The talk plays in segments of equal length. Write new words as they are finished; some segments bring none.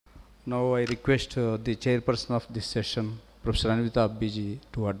Now I request the chairperson of this session, Professor Anvita Abbiji,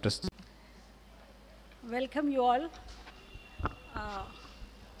 to address. Welcome you all.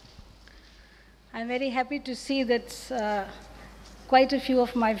 I'm very happy to see that quite a few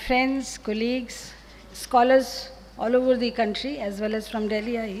of my friends, colleagues, scholars all over the country as well as from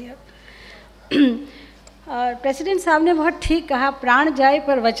Delhi are here. President साहब ने बहुत ठीक कहा, प्राण जाए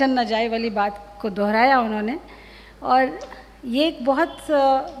पर वचन न जाए वाली बात को दोहराया उन्होंने, और ये एक बहुत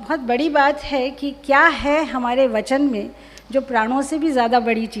बड़ी बात है कि क्या है हमारे वचन में जो प्राणों से भी ज़्यादा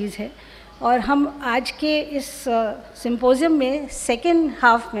बड़ी चीज़ है। और हम आज के इस सिम्पोजियम में सेकेंड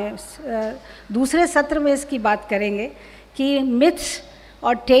हाफ में दूसरे सत्र में इसकी बात करेंगे कि मिथ्स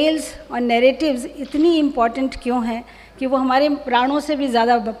और टेल्स और नैरेटिव्स इतनी इम्पॉर्टेंट क्यों हैं कि वो हमारे प्राणों से भी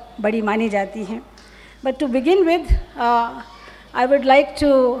ज़्यादा बड़ी मानी जाती हैं। But to begin with, I would like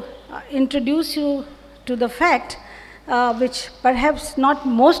to introduce you to the fact, which perhaps not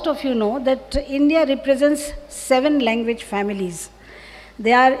most of you know, that India represents 7 language families.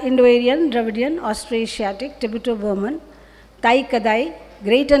 They are Indo-Aryan, Dravidian, Austroasiatic, Tibeto-Burman, Tai-Kadai,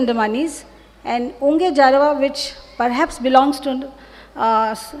 Great Andamanese, and Unge Jarawa, which perhaps belongs to,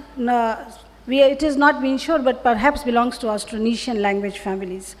 it is not being sure, but perhaps belongs to Austronesian language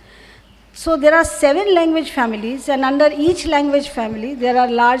families. So there are 7 language families, and under each language family there are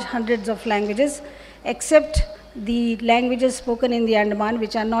large hundreds of languages, except the languages spoken in the Andaman,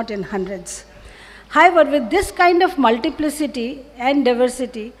 which are not in hundreds. However, with this kind of multiplicity and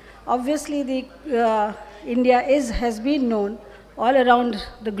diversity, obviously India has been known all around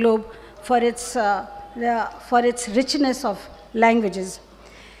the globe for its richness of languages.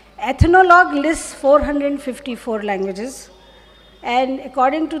 Ethnologue lists 454 languages. And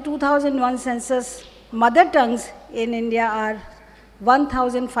according to 2001 census, mother tongues in India are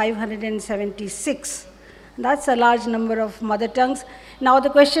 1,576. That's a large number of mother tongues. Now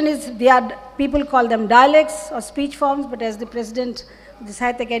the question is, people call them dialects or speech forms, but as the president of the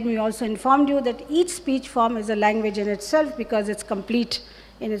Sahitya Academy also informed you that each speech form is a language in itself because it's complete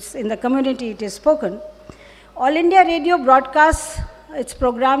in the community it is spoken. All India Radio broadcasts its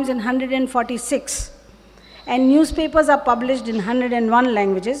programs in 146. And newspapers are published in 101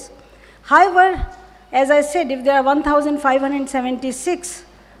 languages. However, as I said, if there are 1,576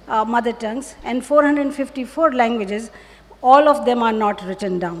 mother tongues and 454 languages, all of them are not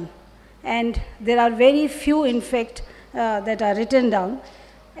written down. And there are very few, in fact, that are written down.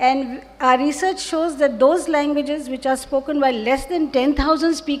 And our research shows that those languages which are spoken by less than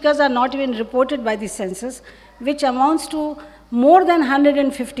 10,000 speakers are not even reported by the census, which amounts to more than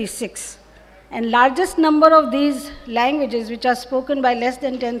 156. And largest number of these languages which are spoken by less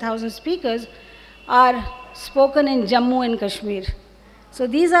than 10,000 speakers are spoken in Jammu and Kashmir. So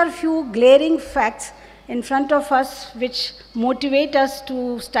these are few glaring facts in front of us which motivate us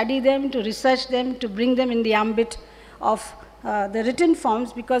to study them, to research them, to bring them in the ambit of the written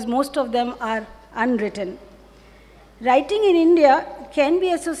forms, because most of them are unwritten. Writing in India can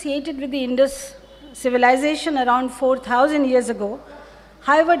be associated with the Indus civilization around 4,000 years ago.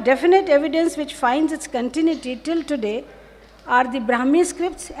 However, definite evidence which finds its continuity till today are the Brahmi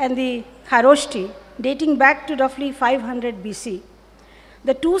scripts and the Kharoshti, dating back to roughly 500 BC.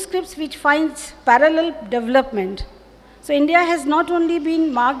 The two scripts which finds parallel development. So India has not only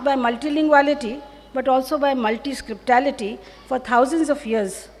been marked by multilinguality, but also by multi-scriptality for thousands of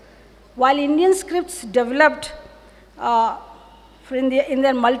years. While Indian scripts developed in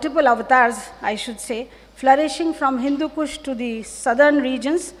their multiple avatars, I should say, flourishing from Hindu Kush to the southern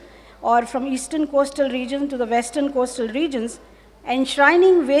regions, or from eastern coastal regions to the western coastal regions,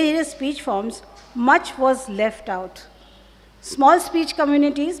 enshrining various speech forms, much was left out. Small speech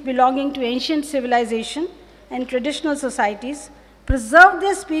communities belonging to ancient civilization and traditional societies preserved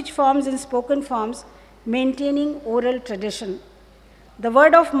their speech forms in spoken forms, maintaining oral tradition. The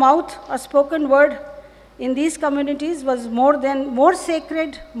word of mouth or spoken word in these communities was more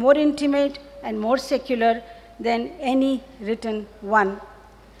sacred, more intimate, and more secular than any written one.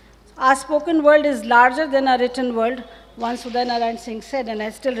 Our spoken world is larger than our written world, once Uday Narayan Singh said, and I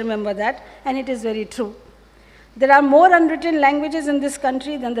still remember that, and it is very true. There are more unwritten languages in this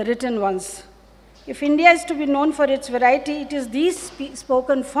country than the written ones. If India is to be known for its variety, it is these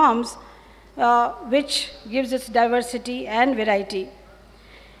spoken forms which gives its diversity and variety.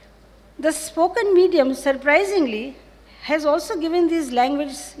 The spoken medium, surprisingly, has also given these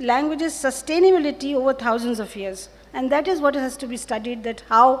languages sustainability over thousands of years. And that is what has to be studied, that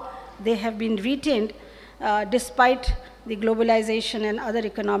how they have been retained despite the globalization and other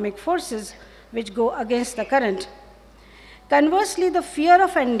economic forces which go against the current. Conversely, the fear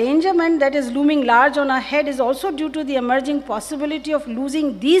of endangerment that is looming large on our head is also due to the emerging possibility of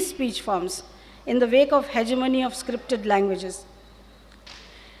losing these speech forms in the wake of hegemony of scripted languages.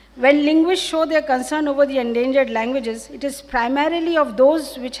 When linguists show their concern over the endangered languages, it is primarily of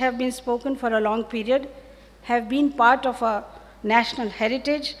those which have been spoken for a long period, have been part of a national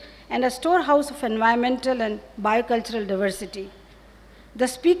heritage, and a storehouse of environmental and biocultural diversity. The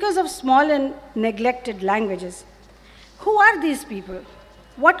speakers of small and neglected languages. Who are these people?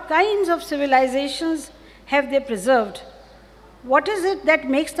 What kinds of civilizations have they preserved? What is it that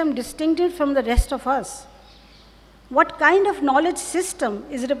makes them distinctive from the rest of us? What kind of knowledge system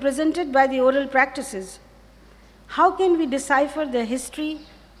is represented by the oral practices? How can we decipher the history,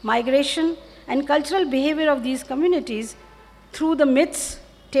 migration, and cultural behavior of these communities through the myths,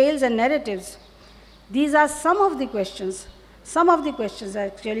 tales, and narratives? These are some of the questions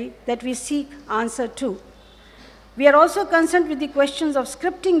actually, that we seek answer to. We are also concerned with the questions of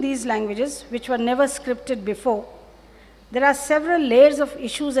scripting these languages, which were never scripted before. There are several layers of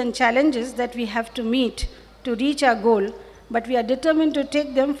issues and challenges that we have to meet to reach our goal, but we are determined to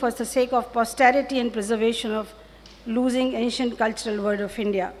take them for the sake of posterity and preservation of losing ancient cultural word of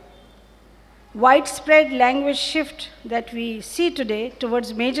India. Widespread language shift that we see today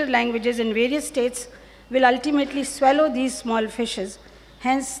towards major languages in various states will ultimately swallow these small fishes.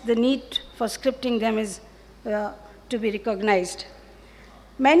 Hence, the need for scripting them is to be recognized.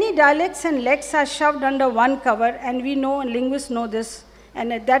 Many dialects and lects are shoved under one cover, and we know, and linguists know this,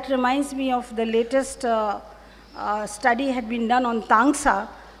 and that reminds me of the latest study had been done on Tangsa,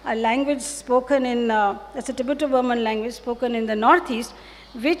 a language spoken in, it's a Tibeto-Burman language spoken in the Northeast,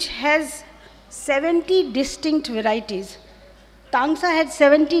 which has 70 distinct varieties. Tangsa had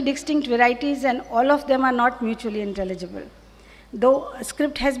 70 distinct varieties, and all of them are not mutually intelligible. Though a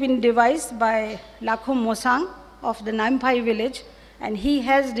script has been devised by Lakhom Mosang of the Nampai village, and he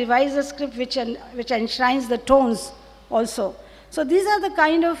has devised a script which enshrines the tones also. So these are the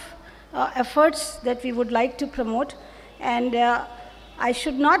kind of efforts that we would like to promote. And I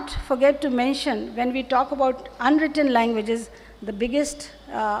should not forget to mention, when we talk about unwritten languages, the biggest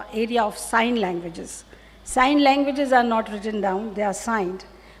area of sign languages. Sign languages are not written down, they are signed.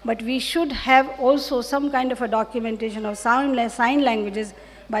 But we should have also some kind of a documentation of sign languages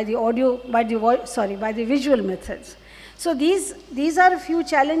by the visual methods. So these are a few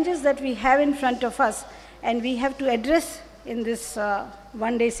challenges that we have in front of us, and we have to address in this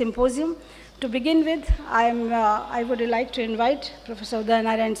one-day symposium. To begin with, I would like to invite Professor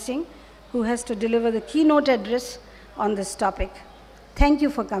Udayanaran Singh, who has to deliver the keynote address on this topic. Thank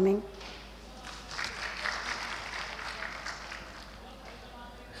you for coming.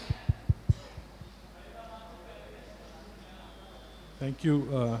 Thank you,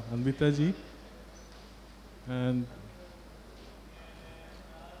 Anvita ji. And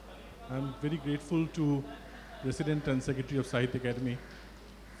I'm very grateful to President and Secretary of Sahitya Academy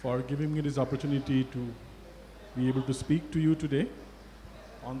for giving me this opportunity to be able to speak to you today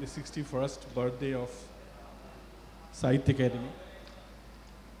on the 61st birthday of Sahitya Academy.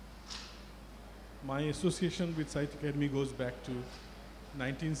 My association with Sahitya Academy goes back to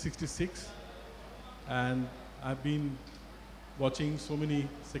 1966, and I've been watching so many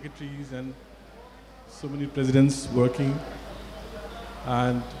secretaries and so many presidents working,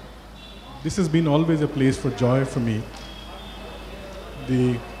 and this has been always a place for joy for me.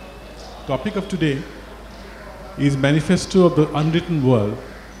 The topic of today is Manifesto of the Unwritten World,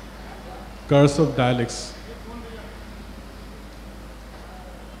 Curse of Dialects.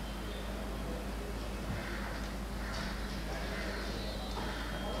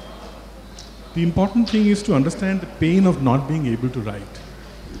 The important thing is to understand the pain of not being able to write.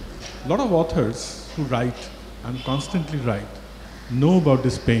 A lot of authors who write and constantly write know about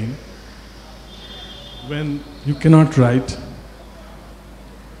this pain when you cannot write,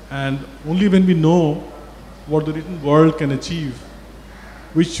 and only when we know what the written world can achieve,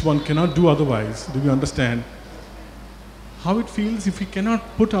 which one cannot do otherwise, do we understand how it feels if we cannot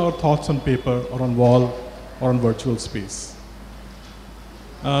put our thoughts on paper or on wall or on virtual space.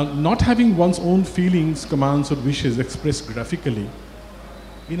 Not having one's own feelings, commands or wishes expressed graphically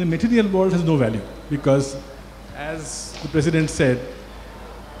in a material world has no value, because as the President said,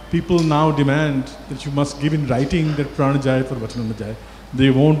 people now demand that you must give in writing that prana jai for vachana na jai. They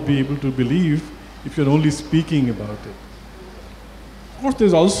won't be able to believe if you're only speaking about it. Of course,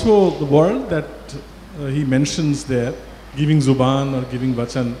 there's also the world that he mentions there, giving zuban or giving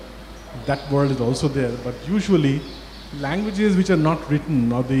vachan. That world is also there, but usually languages which are not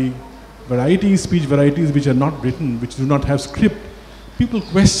written, or the varieties, speech varieties which are not written, which do not have script, people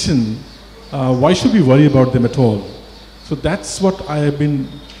question why should we worry about them at all? So that's what I have been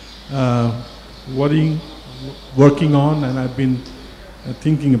working on, and I've been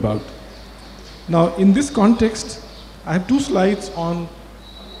thinking about. Now, in this context, I have 2 slides on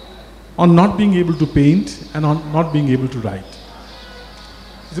not being able to paint and on not being able to write.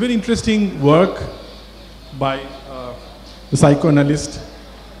 It's a very interesting work by the psychoanalyst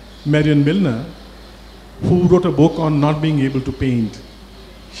Marion Milner, who wrote a book on not being able to paint.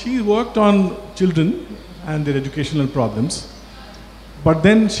 She worked on children and their educational problems, but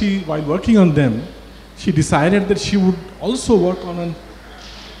then while working on them, she decided that she would also work on an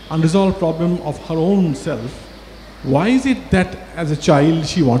unresolved problem of her own self. Why is it that as a child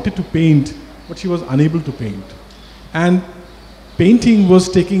she wanted to paint, but she was unable to paint? And painting was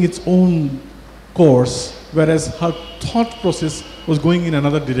taking its own course, whereas her thought process was going in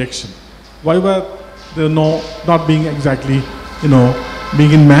another direction. Why were they not being exactly,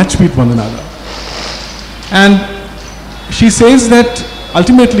 being in match with one another? And she says that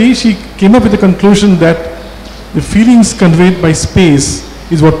ultimately she came up with the conclusion that the feelings conveyed by space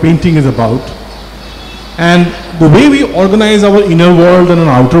is what painting is about. And the way we organize our inner world and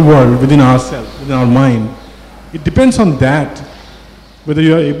our outer world within ourselves, within our mind, it depends on that, whether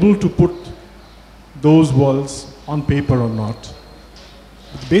you are able to put those worlds on paper or not.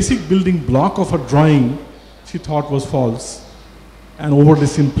 The basic building block of her drawing, she thought, was false and overly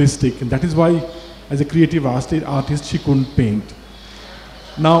simplistic, and that is why, as a creative artist, she couldn't paint.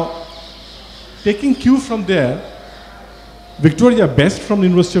 Now, taking cue from there, Victoria Best from the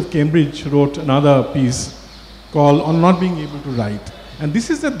University of Cambridge wrote another piece called On Not Being Able to Write. And this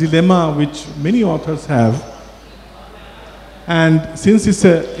is a dilemma which many authors have. And since it's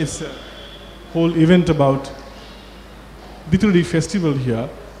a whole event about literary festival here,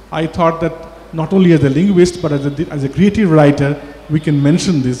 I thought that not only as a linguist, but as a creative writer, we can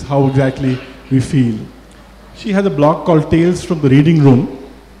mention this, how exactly we feel. She has a blog called Tales from the Reading Room,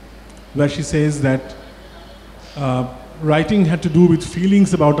 where she says that writing had to do with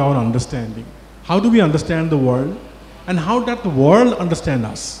feelings about our understanding. How do we understand the world, and how does the world understand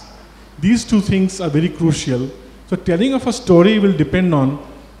us? These 2 things are very crucial. So telling of a story will depend on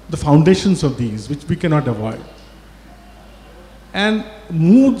the foundations of these, which we cannot avoid. And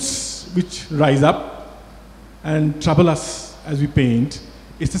moods which rise up and trouble us as we paint,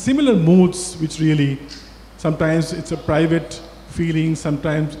 it's the similar moods which really, sometimes it's a private feeling,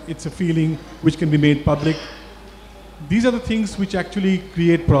 sometimes it's a feeling which can be made public. These are the things which actually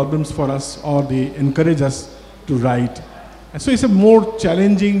create problems for us, or they encourage us to write. And so it's a more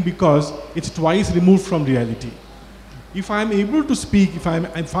challenging because it's twice removed from reality. If I'm able to speak, if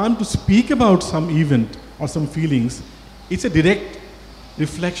I'm to speak about some event or some feelings, it's a direct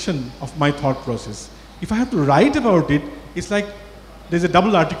reflection of my thought process. If I have to write about it, it's like there's a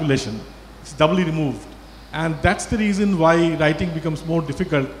double articulation. It's doubly removed. And that's the reason why writing becomes more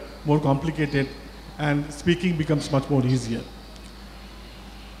difficult, more complicated, and speaking becomes much more easier.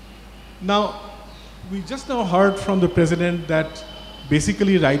 Now, we just now heard from the president that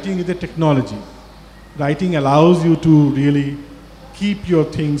basically writing is a technology. Writing allows you to really keep your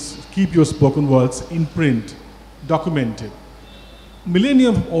things, keep your spoken words in print, documented.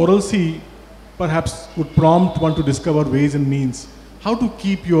 Millennium of oracy perhaps would prompt one to discover ways and means how to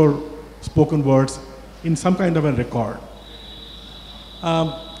keep your spoken words in some kind of a record.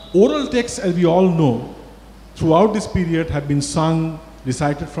 Oral texts, as we all know, throughout this period have been sung,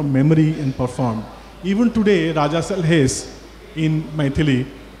 recited from memory, and performed. Even today, Raja Salhes in Maithili,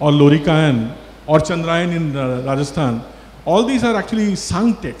 or Lorikayan, or Chandrayan in Rajasthan, all these are actually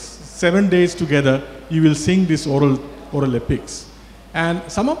sung texts. 7 days together, you will sing these oral epics. And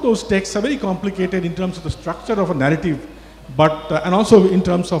some of those texts are very complicated in terms of the structure of a narrative, but and also in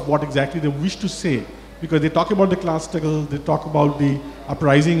terms of what exactly they wish to say, because they talk about the class struggle, they talk about the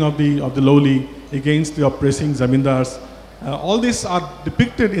uprising of the lowly against the oppressing zamindars. All these are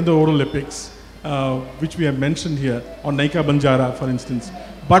depicted in the oral epics, which we have mentioned here, or Naika Banjara, for instance.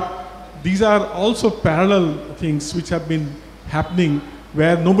 But these are also parallel things which have been happening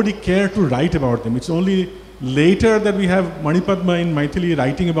where nobody cared to write about them. It's only later that we have Manipadma in Maithili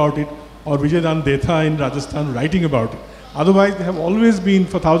writing about it, or Vijayadan Detha in Rajasthan writing about it. Otherwise, they have always been,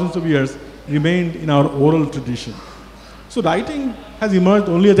 for thousands of years, remained in our oral tradition. So writing has emerged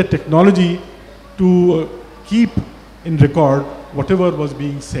only as a technology to keep in record whatever was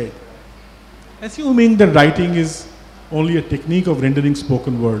being said. Assuming that writing is only a technique of rendering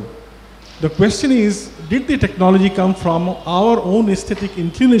spoken word, the question is, did the technology come from our own aesthetic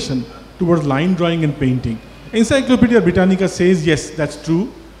inclination towards line drawing and painting? Encyclopedia Britannica says, yes, that's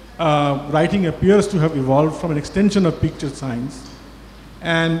true. Writing appears to have evolved from an extension of picture science.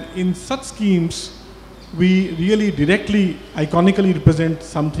 And in such schemes, we really directly, iconically represent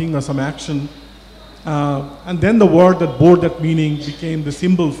something or some action. And then the word that bore that meaning became the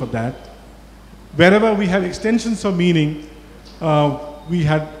symbol for that. Wherever we have extensions of meaning, we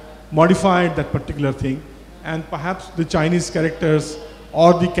had modified that particular thing. And perhaps the Chinese characters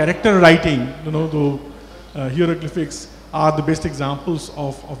or the character writing, the hieroglyphics are the best examples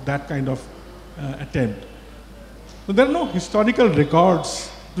of that kind of attempt. So there are no historical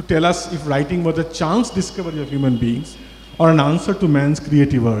records to tell us if writing was a chance discovery of human beings or an answer to man's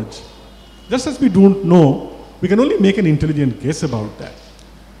creative urge. Just as we don't know, we can only make an intelligent guess about that.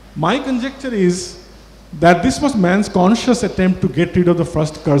 My conjecture is that this was man's conscious attempt to get rid of the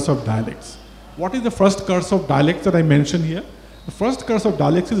first curse of dialects. What is the first curse of dialects that I mentioned here? The first curse of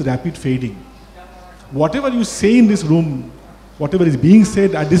dialects is rapid fading. Whatever you say in this room, whatever is being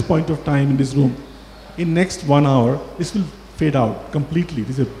said at this point of time in this room, in next 1 hour, this will fade out completely,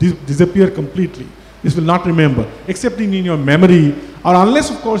 disappear completely. This will not remember, except in your memory, or unless,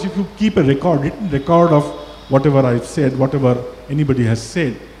 of course, if you keep a written record of whatever I've said, whatever anybody has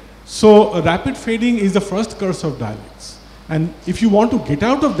said. So rapid fading is the first curse of dialects. And if you want to get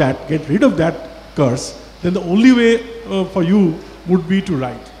out of that, get rid of that curse, then the only way for you would be to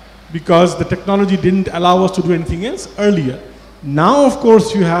write, because the technology didn't allow us to do anything else earlier. Now, of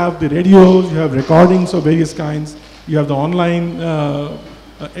course, you have the radios, you have recordings of various kinds, you have the online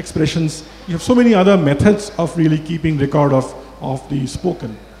expressions, you have so many other methods of really keeping record of the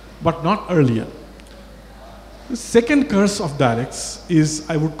spoken, but not earlier. The second curse of dialects is,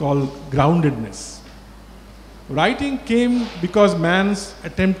 I would call, groundedness. Writing came because man's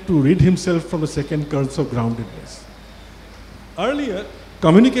attempt to rid himself from the second curse of groundedness. Earlier,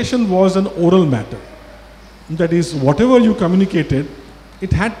 communication was an oral matter. That is, whatever you communicated,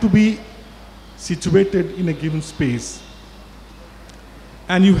 it had to be situated in a given space.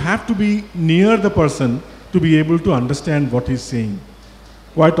 And you have to be near the person to be able to understand what he's saying.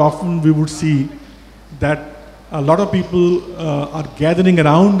 Quite often we would see that a lot of people are gathering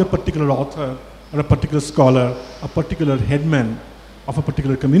around a particular author or a particular scholar, a particular headman of a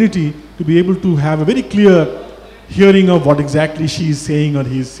particular community, to be able to have a very clear hearing of what exactly she is saying or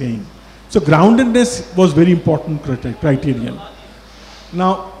he is saying. So groundedness was very important criterion.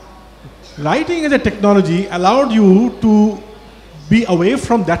 Now, writing as a technology allowed you to be away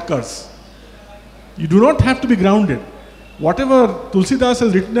from that curse. You do not have to be grounded. Whatever Tulsidas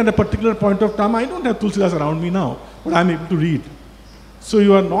has written at a particular point of time, I don't have Tulsidas around me now, but I'm able to read. So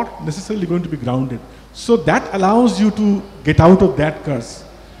you are not necessarily going to be grounded. So that allows you to get out of that curse.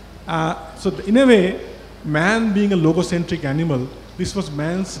 So in a way, man being a logocentric animal, this was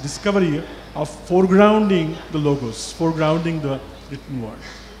man's discovery of foregrounding the logos, foregrounding the written word.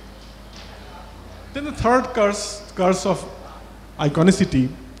 Then the third curse of iconicity,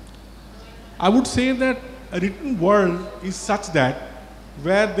 I would say that a written world is such that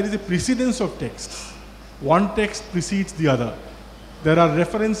where there is a precedence of texts, one text precedes the other. There are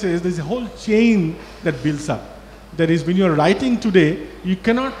references, there's a whole chain that builds up. That is, when you're writing today, you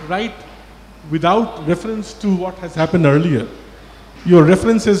cannot write without reference to what has happened earlier. Your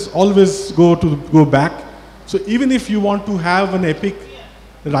references always go back. So even if you want to have an epic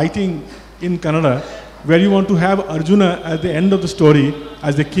writing in Kannada, where you want to have Arjuna at the end of the story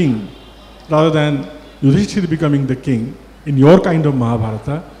as the king, rather than Yudhishthira becoming the king in your kind of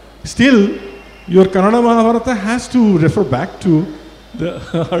Mahabharata, still your Kannada Mahabharata has to refer back to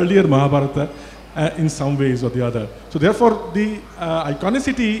the earlier Mahabharata in some ways or the other. So therefore, the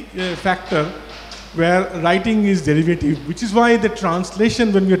iconicity factor, where writing is derivative, which is why the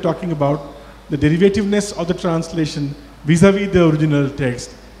translation, when we are talking about the derivativeness of the translation vis-a-vis the original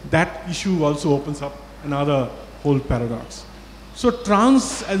text, that issue also opens up another whole paradox. So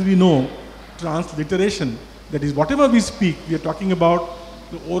as we know, transliteration, that is whatever we speak, we are talking about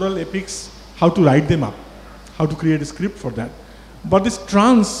the oral epics, how to write them up, how to create a script for that. But this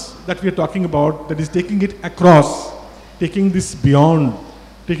trans that we are talking about, that is taking it across, taking this beyond,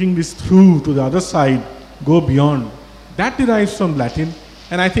 taking this through to the other side, go beyond, that derives from Latin,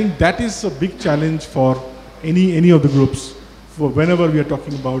 and I think that is a big challenge for any of the groups, for whenever we are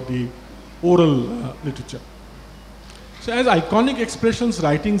talking about the oral literature. So as iconic expressions,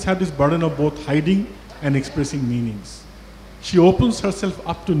 writings have this burden of both hiding and expressing meanings. She opens herself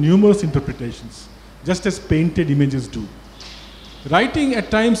up to numerous interpretations, just as painted images do. Writing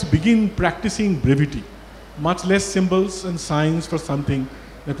at times begin practicing brevity, much less symbols and signs for something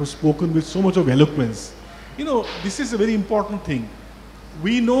that was spoken with so much of eloquence. You know, this is a very important thing.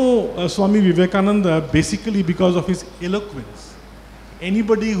 We know Swami Vivekananda basically because of his eloquence.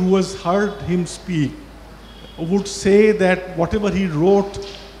 Anybody who has heard him speak would say that whatever he wrote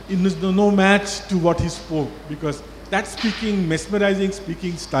is no match to what he spoke, because that speaking, mesmerizing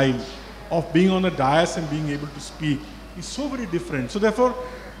speaking style of being on a dais and being able to speak is so very different. So therefore,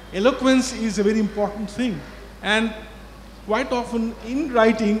 eloquence is a very important thing. And quite often in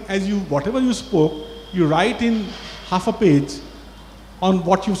writing, whatever you spoke, you write in half a page on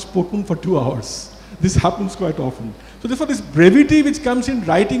what you've spoken for 2 hours. This happens quite often. So therefore, this brevity which comes in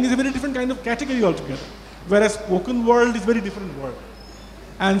writing is a very different kind of category altogether. Whereas spoken word is very different word.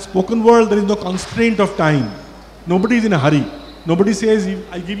 And spoken word, there is no constraint of time. Nobody is in a hurry. Nobody says,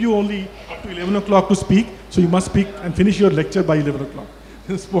 I give you only up to 11 o'clock to speak, so you must speak and finish your lecture by 11 o'clock.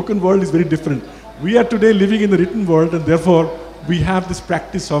 The spoken world is very different. We are today living in the written world, and therefore we have this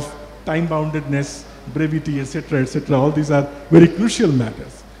practice of time-boundedness, brevity, etc., etc. All these are very crucial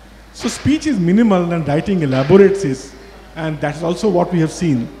matters. So speech is minimal and writing elaborates it, and that's also what we have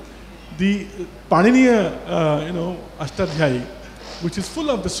seen. The Paniniya, Ashtadhyayi, which is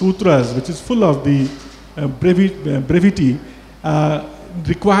full of the sutras, which is full of the brevity,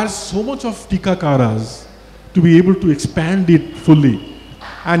 requires so much of tikakaras to be able to expand it fully.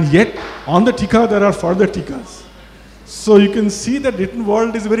 And yet, on the tika, there are further tikas. So you can see that written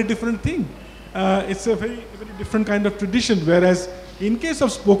world is a very different thing. It's a very different kind of tradition, whereas in case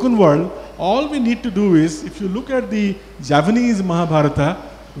of spoken word, all we need to do is, if you look at the Javanese Mahabharata,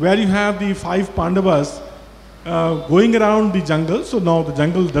 where you have the 5 Pandavas going around the jungle. So now the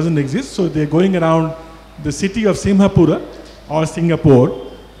jungle doesn't exist, so they're going around the city of Simhapura or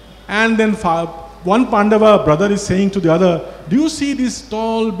Singapore, and then one Pandava brother is saying to the other, do you see these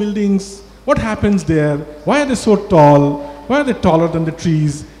tall buildings? What happens there? Why are they so tall? Why are they taller than the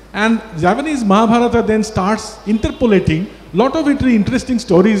trees? And Javanese Mahabharata then starts interpolating a lot of very interesting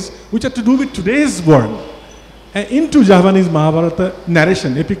stories which are to do with today's world into Javanese Mahabharata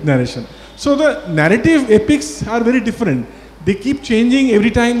narration, epic narration. So the narrative epics are very different. They keep changing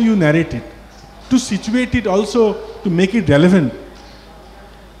every time you narrate it, to situate it also, to make it relevant.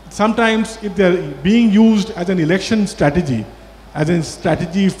 Sometimes if they're being used as an election strategy, as a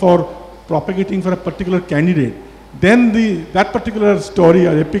strategy for propagating for a particular candidate, then that particular story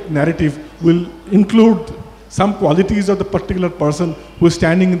or epic narrative will include some qualities of the particular person who is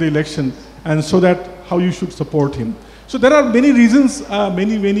standing in the election, and so that how you should support him. So there are many reasons,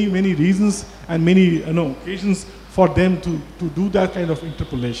 many reasons and many occasions for them to do that kind of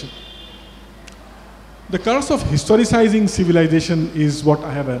interpolation. The curse of historicizing civilization is what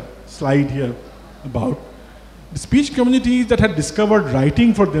I have a slide here about. The speech communities that had discovered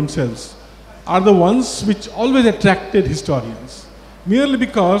writing for themselves are the ones which always attracted historians, merely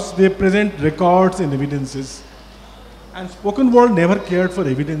because they present records and evidences. And spoken word never cared for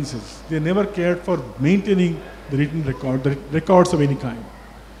evidences. They never cared for maintaining the written record, the records of any kind.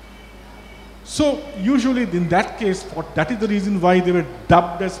 So usually in that case, that is the reason why they were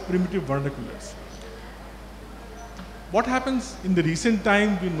dubbed as primitive vernaculars. What happens in the recent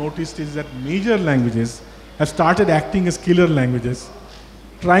time we noticed is that major languages have started acting as killer languages,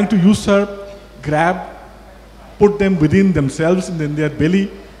 trying to usurp, grab, put them within themselves and in their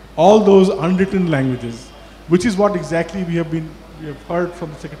belly, all those unwritten languages, which is what exactly we have heard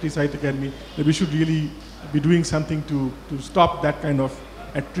from the Secretary Sahitya Academy, that we should really be doing something to stop that kind of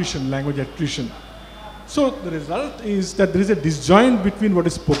attrition, language attrition. So the result is that there is a disjoint between what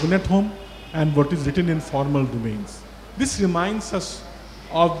is spoken at home and what is written in formal domains. This reminds us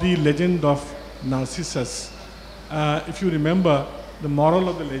of the legend of Narcissus. If you remember the moral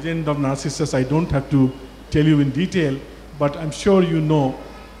of the legend of Narcissus, I don't have to tell you in detail, but I'm sure you know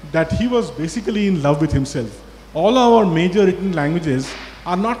that he was basically in love with himself. All our major written languages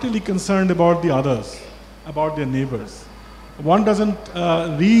are not really concerned about the others, about their neighbors. One doesn't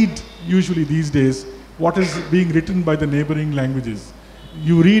read usually these days what is being written by the neighboring languages.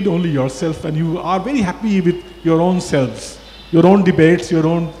 You read only yourself, and you are very happy with your own selves, your own debates, your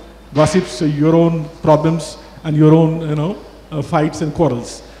own gossips, your own problems, and your own fights and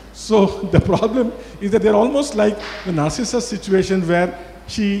quarrels. So the problem is that they're almost like the Narcissus situation, where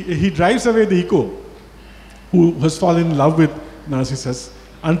he drives away the echo who has fallen in love with Narcissus,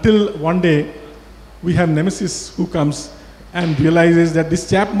 until one day we have Nemesis who comes and realizes that this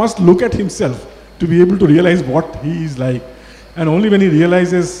chap must look at himself to be able to realize what he is like. And only when he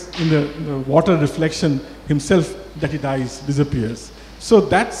realizes in the water reflection himself that he dies, disappears. So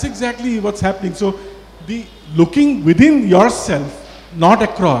that's exactly what's happening. So the looking within yourself, not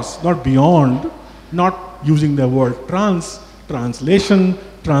across, not beyond, not using the word translation,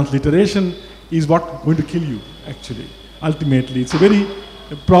 transliteration is what going to kill you, actually, ultimately. It's a very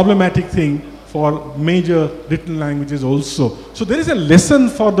problematic thing for major written languages also. So there is a lesson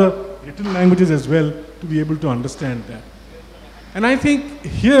for the written languages as well to be able to understand that. And I think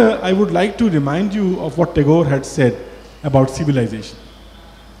here I would like to remind you of what Tagore had said about civilization.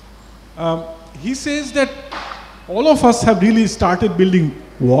 He says that all of us have really started building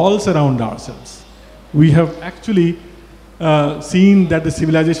walls around ourselves. We have actually seen that the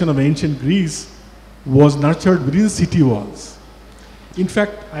civilization of ancient Greece was nurtured within city walls. In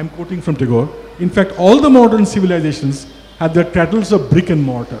fact, I'm quoting from Tagore, in fact, all the modern civilizations have their cradles of brick and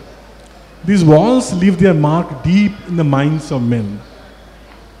mortar. These walls leave their mark deep in the minds of men.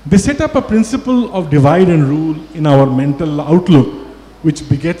 They set up a principle of divide and rule in our mental outlook, which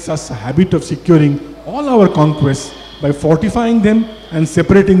begets us a habit of securing all our conquests by fortifying them and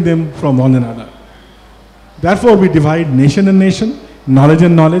separating them from one another. Therefore, we divide nation and nation, knowledge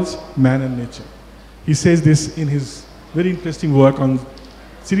and knowledge, man and nature. He says this in his very interesting work on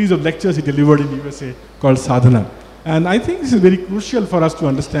series of lectures he delivered in the USA called Sadhana. And I think this is very crucial for us to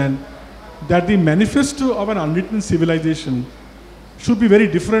understand that the manifesto of an unwritten civilization should be very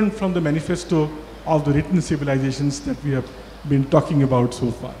different from the manifesto of the written civilizations that we have been talking about so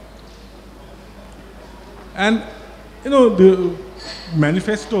far. And the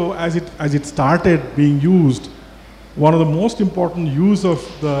manifesto, as it started being used, one of the most important use of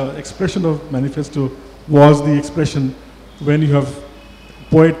the expression of manifesto was the expression when you have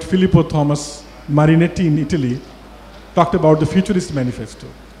poet Filippo Thomas Marinetti in Italy talked about the futurist manifesto,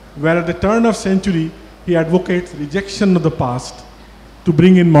 where at the turn of century he advocates rejection of the past to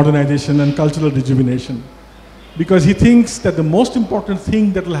bring in modernization and cultural rejuvenation, because he thinks that the most important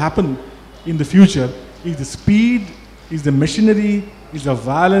thing that will happen in the future is the speed, is the machinery, is the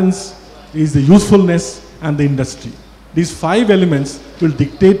violence, is the usefulness, and the industry. These 5 elements will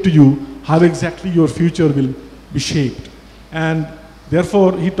dictate to you how exactly your future will be shaped. And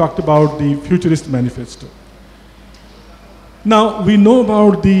therefore, he talked about the futurist manifesto. Now, we know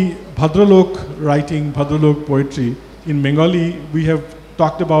about the Bhadralok writing, Bhadralok poetry. In Bengali, we have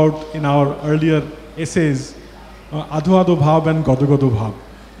talked about in our earlier essays, Adho Adho Bhav and Godo Godo Bhav.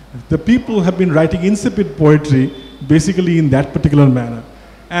 The people have been writing insipid poetry basically in that particular manner.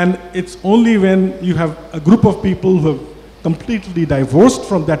 And it's only when you have a group of people who have completely divorced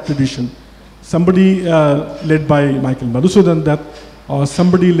from that tradition, somebody led by Michael Madhusudan Dutt or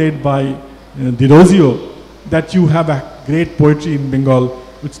somebody led by Dirozio, that you have a great poetry in Bengal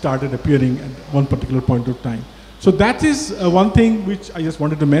which started appearing at one particular point of time. So that is one thing which I just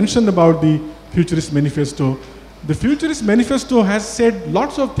wanted to mention about the Futurist Manifesto. The Futurist Manifesto has said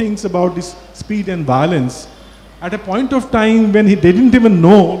lots of things about this speed and violence at a point of time when they didn't even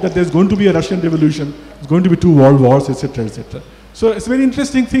know that there's going to be a Russian Revolution, there's going to be 2 world wars, etc., etc. So it's a very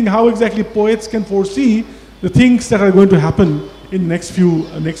interesting thing how exactly poets can foresee the things that are going to happen in the next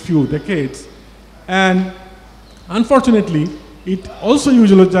few decades. And unfortunately, it also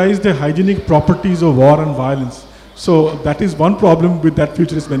eulogized the hygienic properties of war and violence. So that is one problem with that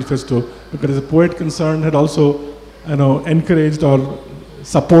Futurist Manifesto, because the poet concerned had also encouraged or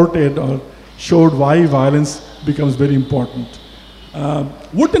supported or showed why violence becomes very important.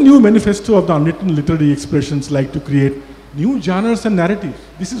 Would the new manifesto of the unwritten literary expressions like to create new genres and narratives?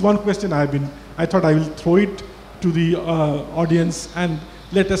 This is one question I thought I will throw it to the audience and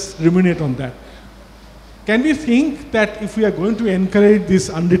let us ruminate on that. Can we think that if we are going to encourage this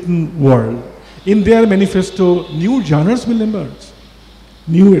unwritten world, in their manifesto, new genres will emerge,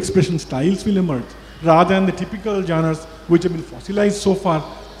 new expression styles will emerge, rather than the typical genres which have been fossilized so far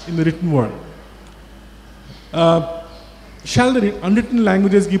in the written world? Shall the unwritten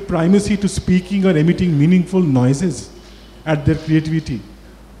languages give primacy to speaking or emitting meaningful noises at their creativity?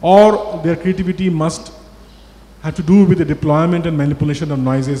 Or their creativity must have to do with the deployment and manipulation of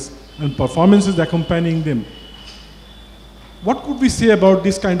noises and performances accompanying them? What could we say about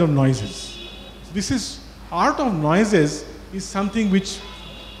this kind of noises? Art of noises is something which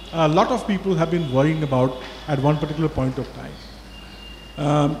a lot of people have been worrying about at one particular point of time.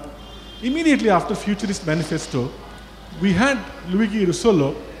 Immediately after Futurist Manifesto, we had Luigi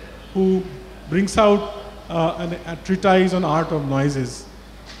Russolo, who brings out a treatise on art of noises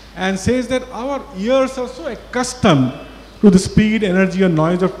and says that our ears are so accustomed to the speed, energy and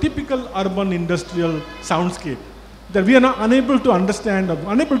noise of typical urban industrial soundscape that we are now unable to understand or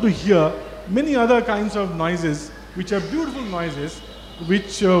unable to hear many other kinds of noises which are beautiful noises,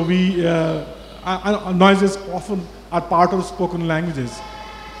 which noises often are part of spoken languages.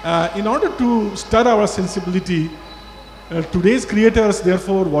 In order to stir our sensibility, today's creators,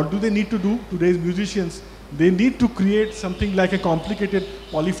 therefore, what do they need to do? Today's musicians, they need to create something like a complicated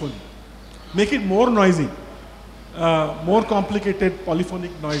polyphony. Make it more noisy, more complicated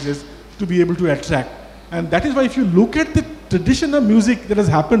polyphonic noises to be able to attract. And that is why if you look at the tradition of music that has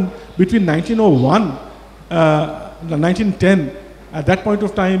happened between 1901 1910, at that point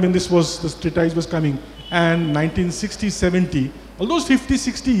of time when this treatise was coming, and 1960, 70, all those 50,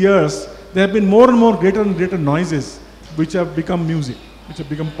 60 years, there have been more and more greater and greater noises which have become music, which have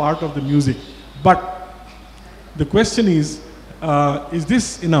become part of the music. But the question is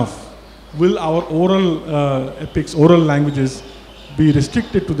this enough? Will our oral epics, oral languages be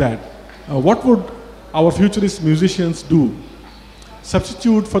restricted to that? What would our futurist musicians do?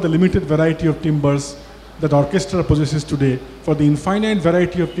 Substitute for the limited variety of timbres that orchestra possesses today for the infinite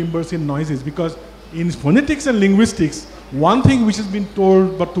variety of timbres in noises, because in phonetics and linguistics, one thing which has been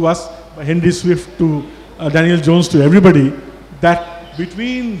told but to us by Henry Swift to Daniel Jones to everybody, that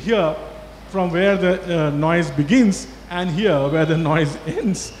between here, from where the noise begins, and here where the noise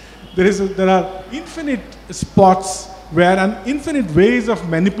ends, there are infinite spots where and infinite ways of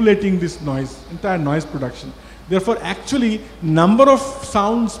manipulating this noise, entire noise production. Therefore, actually, number of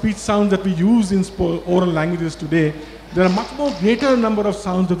sounds, speech sounds that we use in oral languages today, there are much more greater number of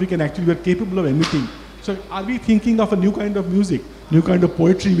sounds that we are capable of emitting. So are we thinking of a new kind of music, new kind of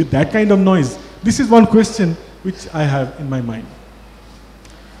poetry with that kind of noise? This is one question which I have in my mind.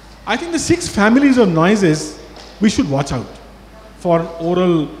 I think the 6 families of noises, we should watch out for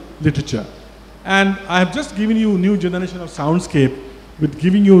oral literature. And I have just given you a new generation of soundscape with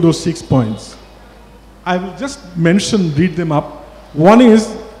giving you those 6 points. I will just read them up. One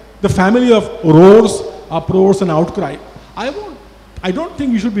is the family of roars, uproars, and outcry. I don't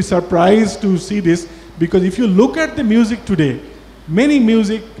think you should be surprised to see this, because if you look at the music today, many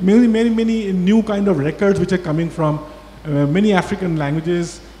new kind of records which are coming from many African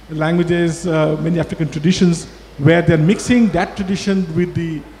languages, many African traditions, where they're mixing that tradition with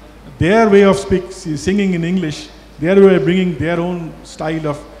their way of singing in English, their way of bringing their own style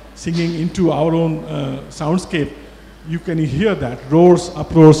of singing into our own soundscape. You can hear that, roars,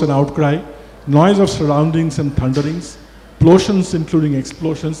 uproars, and outcry, noise of surroundings and thunderings, plosions including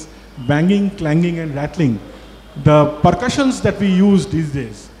explosions, banging, clanging, and rattling. The percussions that we use these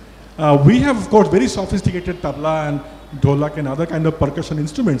days, we have, of course, very sophisticated tabla and dholak and other kind of percussion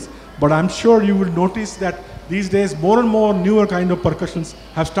instruments, but I'm sure you will notice that these days more and more newer kind of percussions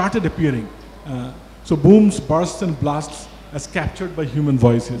have started appearing. So booms, bursts, and blasts as captured by human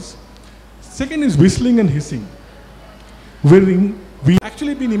voices. Second is whistling and hissing. We've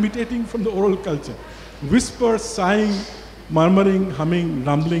actually been imitating from the oral culture. Whisper, sighing, murmuring, humming,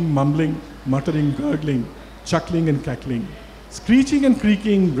 rumbling, mumbling, muttering, gurgling, chuckling and cackling, screeching and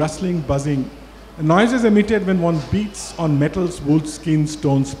creaking, rustling, buzzing, noises emitted when one beats on metals, wood, skin,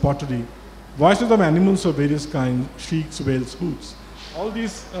 stones, pottery, voices of animals of various kinds, shrieks, wails, hoots. All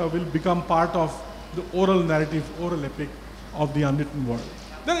these will become part of the oral narrative, oral epic of the unwritten world.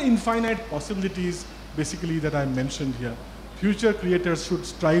 There are infinite possibilities, basically, that I mentioned here. Future creators should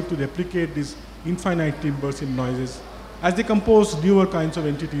strive to replicate these infinite timbres in noises as they compose newer kinds of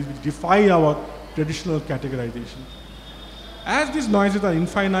entities which defy our traditional categorization. As these noises are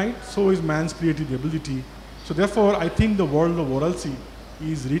infinite, so is man's creative ability. So therefore, I think the world of oralcy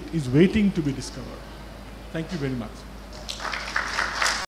is waiting to be discovered. Thank you very much.